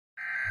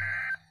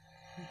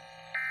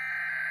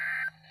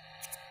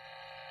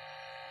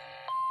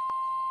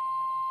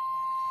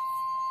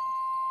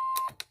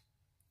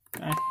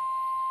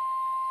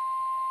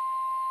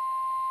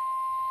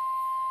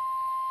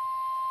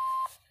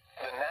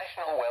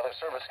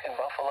Weather Service in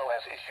Buffalo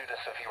has issued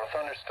a severe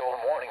thunderstorm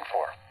warning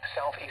for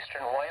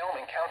southeastern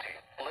Wyoming County,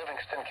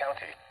 Livingston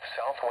County,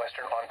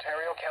 southwestern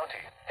Ontario County,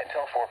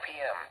 until 4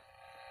 p.m.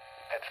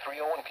 At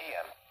 3:01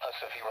 p.m., a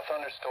severe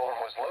thunderstorm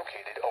was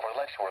located over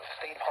Letchworth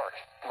State Park,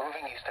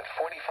 moving east at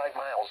 45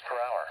 miles per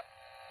hour.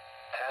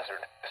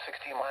 Hazard,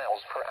 60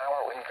 miles per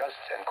hour wind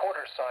gusts and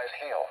quarter-size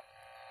hail.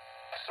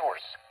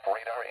 Source,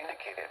 radar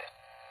indicated.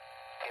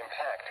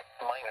 Impact,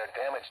 minor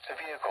damage to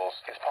vehicles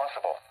is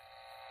possible.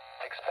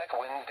 Expect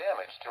wind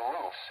damage to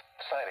roofs,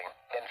 siding,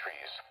 and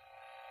trees.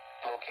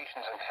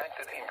 Locations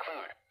impacted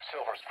include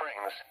Silver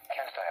Springs,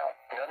 Castile,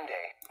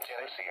 Nunde,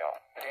 Geneseo,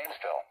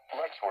 Dansville,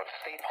 Letchworth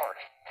State Park,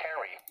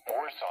 Cary,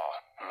 Warsaw,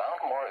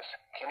 Mount Morris,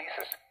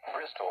 Kinesis,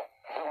 Bristol,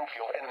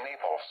 Bloomfield, and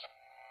Naples.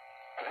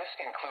 This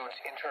includes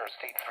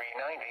Interstate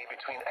 390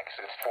 between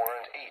exits 4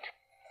 and 8.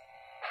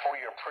 For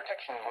your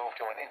protection, move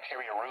to an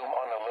interior room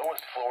on the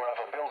lowest floor of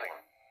a building.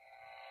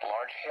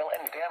 Large hail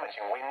and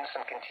damaging winds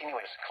and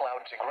continuous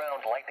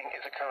cloud-to-ground lightning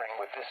is occurring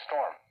with this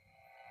storm.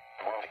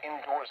 Move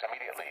indoors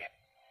immediately.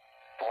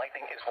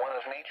 Lightning is one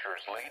of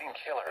nature's leading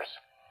killers.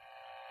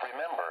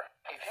 Remember,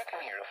 if you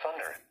can hear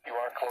thunder, you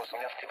are close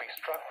enough to be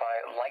struck by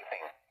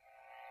lightning.